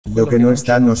Lo que no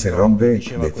está no se rompe,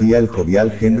 decía el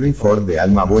jovial Henry Ford de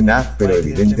alma buena, pero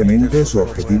evidentemente su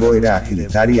objetivo era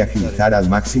agilizar y agilizar al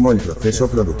máximo el proceso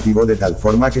productivo de tal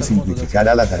forma que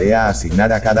simplificara la tarea a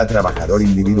asignar a cada trabajador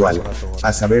individual,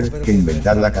 a saber, que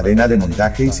inventar la cadena de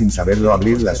montaje y sin saberlo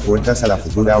abrir las puertas a la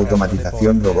futura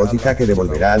automatización robótica que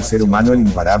devolverá al ser humano el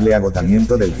imparable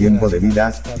agotamiento del tiempo de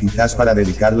vida, quizás para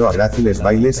dedicarlo a gráciles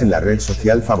bailes en la red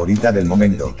social favorita del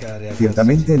momento.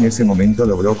 Ciertamente en ese momento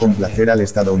logró complacer al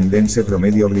estadounidense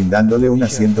promedio brindándole un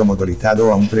asiento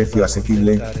motorizado a un precio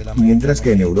asequible, mientras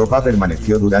que en Europa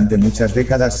permaneció durante muchas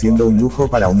décadas siendo un lujo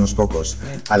para unos pocos.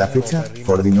 A la fecha,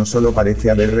 Ford no solo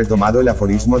parece haber retomado el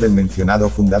aforismo del mencionado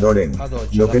fundador en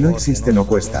 "lo que no existe no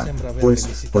cuesta",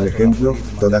 pues, por ejemplo,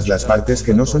 todas las partes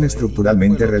que no son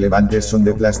estructuralmente relevantes son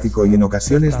de plástico y en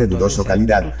ocasiones de dudosa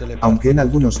calidad, aunque en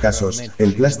algunos casos,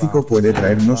 el plástico puede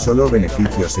traer no solo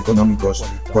beneficios económicos,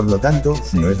 por lo tanto,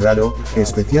 no es raro,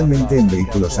 especialmente en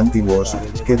vehículos antiguos,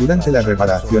 que durante las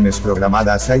reparaciones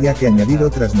programadas haya que añadir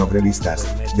otras no previstas.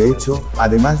 De hecho,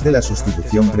 además de la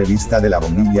sustitución prevista de la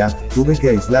bombilla, tuve que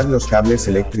aislar los cables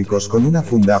eléctricos con una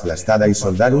funda aplastada y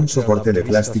soldar un soporte de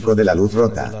plástico de la luz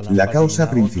rota. La causa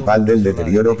principal del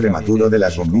deterioro prematuro de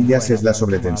las bombillas es la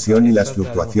sobretensión y las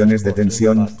fluctuaciones de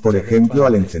tensión, por ejemplo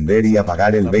al encender y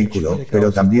apagar el vehículo,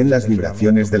 pero también las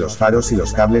vibraciones de los faros y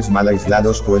los cables mal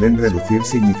aislados pueden reducir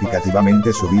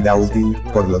significativamente su vida útil.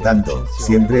 Por lo tanto,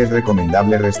 siempre es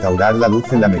recomendable restaurar la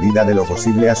luz en la medida de lo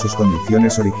posible a sus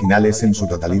condiciones originales en su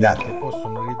totalidad.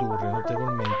 Possono ridurre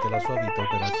notevolmente la sua vita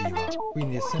operativa,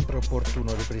 quindi è sempre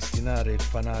opportuno ripristinare il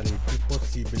fanale il più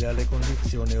possibile alle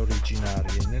condizioni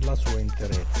originarie nella sua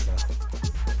interezza.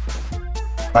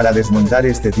 Para desmontar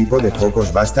este tipo de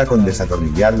focos basta con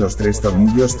desatornillar los 3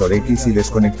 tornillos Torx y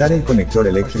desconectar el conector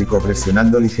eléctrico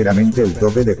presionando ligeramente el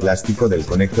tope de plástico del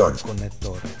conector.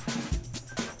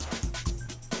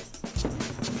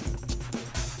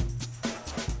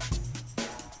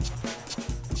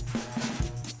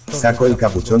 Saco el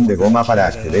capuchón de goma para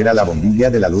acceder a la bombilla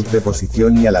de la luz de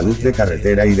posición y a la luz de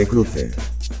carretera y de cruce.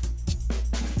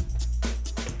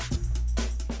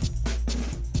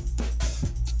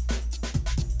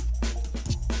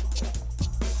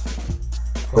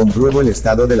 Compruebo el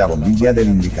estado de la bombilla del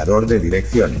indicador de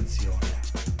dirección.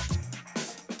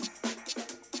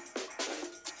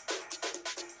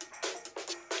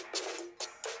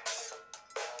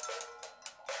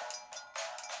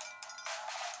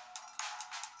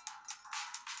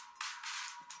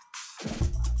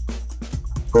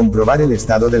 Comprobar el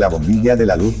estado de la bombilla de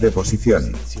la luz de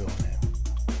posición.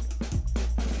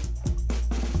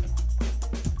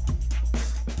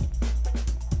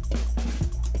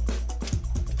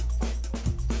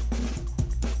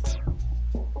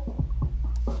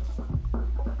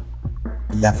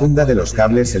 La funda de los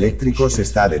cables eléctricos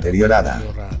está deteriorada.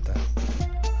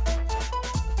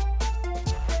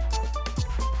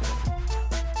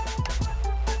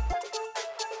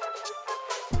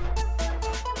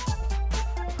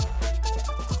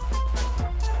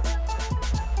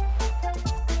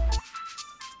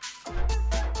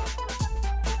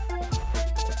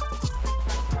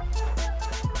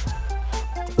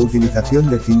 Utilización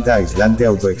de cinta aislante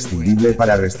autoextinguible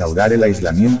para restaurar el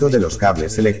aislamiento de los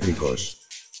cables eléctricos.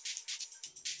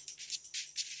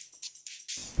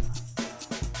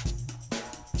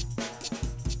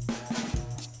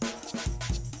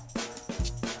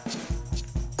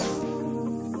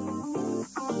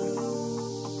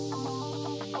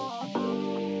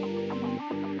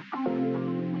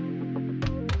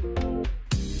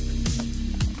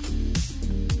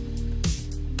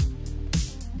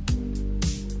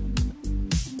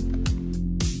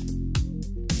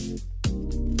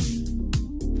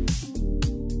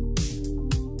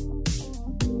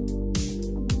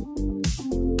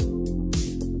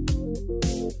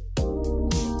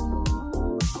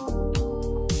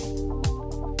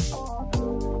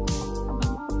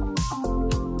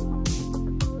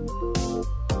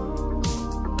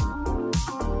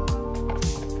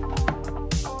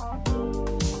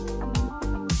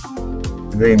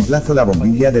 Reemplazo la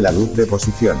bombilla de la luz de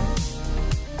posición.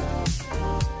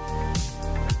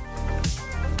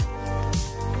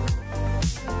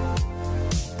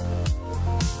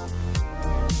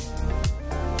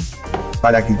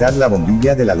 Para quitar la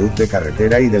bombilla de la luz de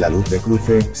carretera y de la luz de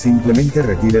cruce, simplemente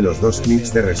retire los 2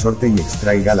 clips de resorte y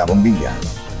extraiga la bombilla.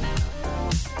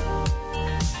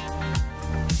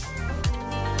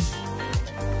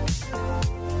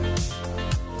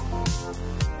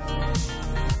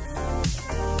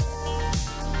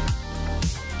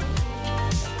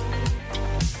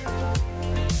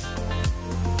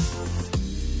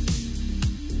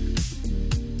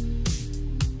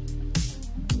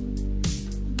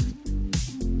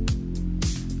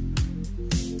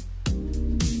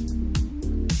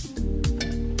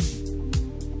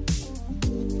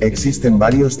 Existen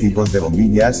varios tipos de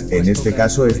bombillas, en este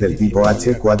caso es del tipo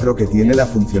H4 que tiene la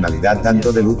funcionalidad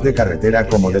tanto de luz de carretera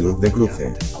como de luz de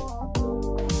cruce.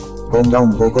 Ponga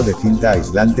un poco de cinta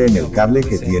aislante en el cable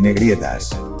que tiene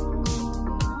grietas.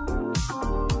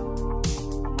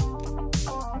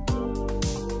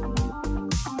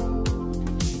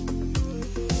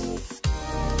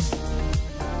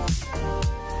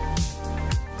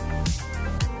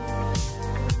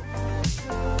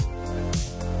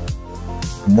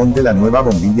 Monte la nueva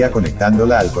bombilla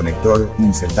conectándola al conector,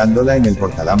 insertándola en el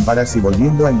portalámparas y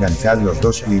volviendo a enganchar los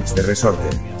dos clips de resorte.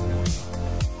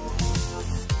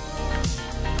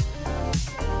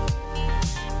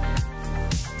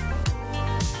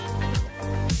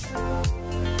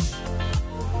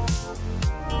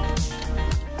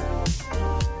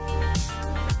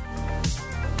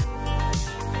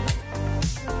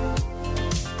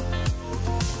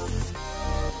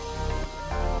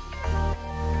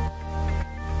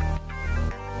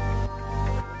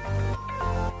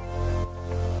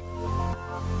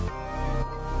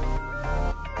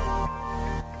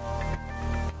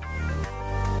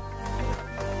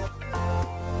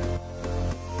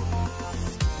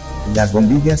 Las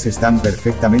bombillas están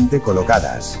perfectamente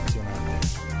colocadas.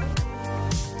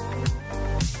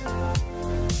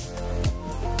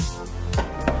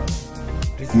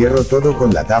 Cierro todo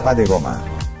con la tapa de goma.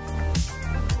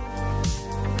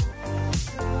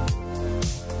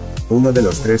 Uno de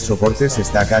los tres soportes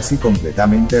está casi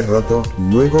completamente roto,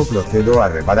 luego procedo a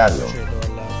repararlo.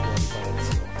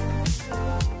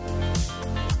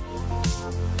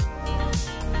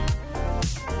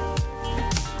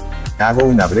 Hago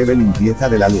una breve limpieza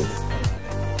de la luz.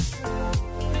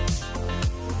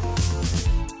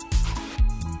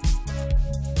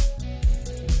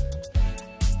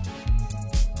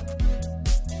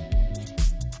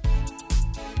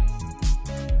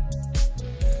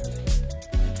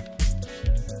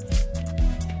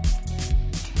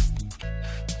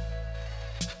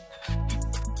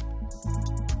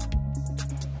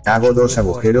 Hago dos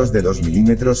agujeros de 2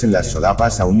 milímetros en las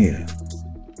solapas a unir.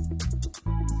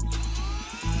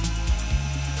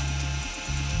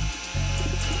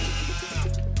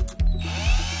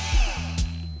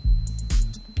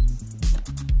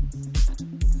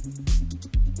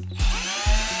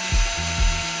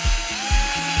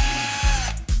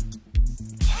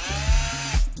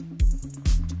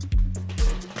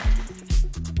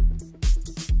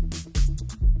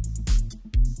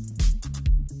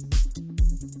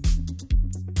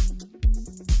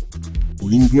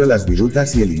 Limpio las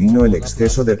virutas y elimino el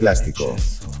exceso de plástico.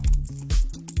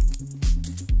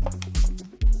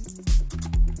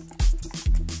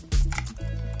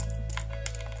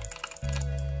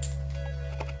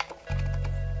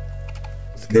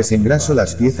 Desengraso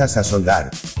las piezas a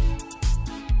soldar.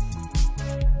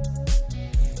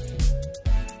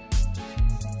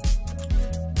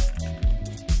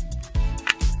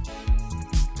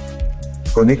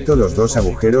 Conecto los dos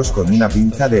agujeros con una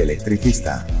pinza de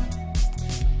electricista.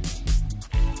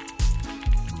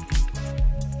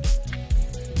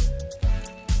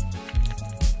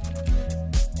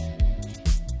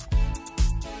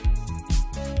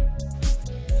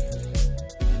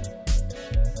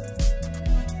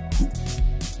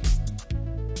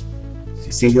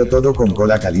 Sello todo con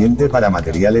cola caliente para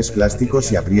materiales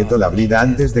plásticos y aprieto la brida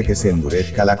antes de que se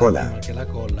endurezca la cola.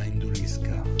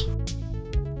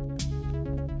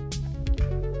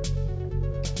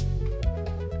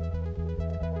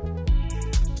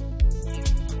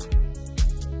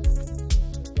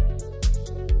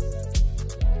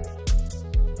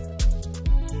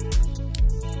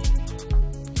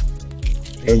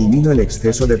 Elimino el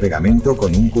exceso de pegamento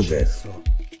con un cúter.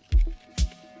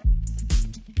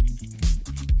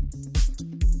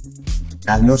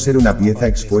 Al no ser una pieza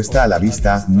expuesta a la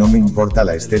vista, no me importa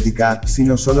la estética,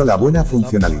 sino solo la buena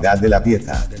funcionalidad de la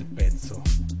pieza.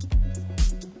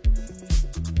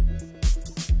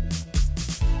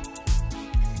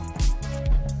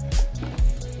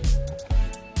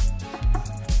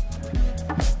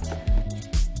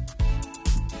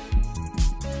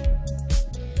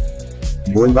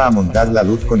 Vuelva a montar la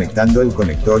luz conectando el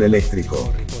conector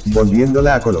eléctrico,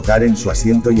 volviéndola a colocar en su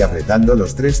asiento y apretando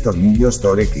los 3 tornillos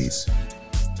Torx.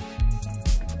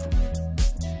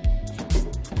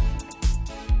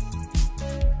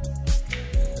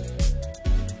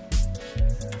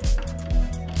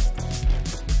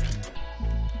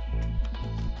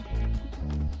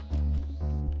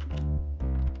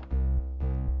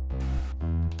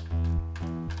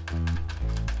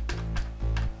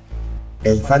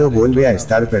 El faro vuelve a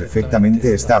estar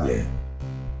perfectamente estable.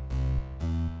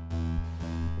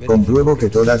 Compruebo que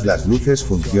todas las luces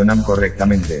funcionan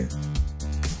correctamente.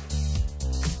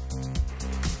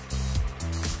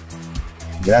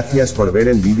 Gracias por ver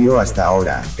el vídeo hasta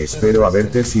ahora, espero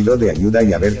haberte sido de ayuda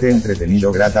y haberte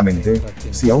entretenido gratamente.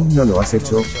 Si aún no lo has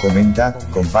hecho, comenta,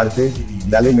 comparte,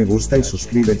 dale me gusta y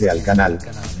suscríbete al canal.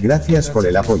 Gracias por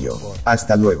el apoyo.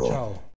 Hasta luego.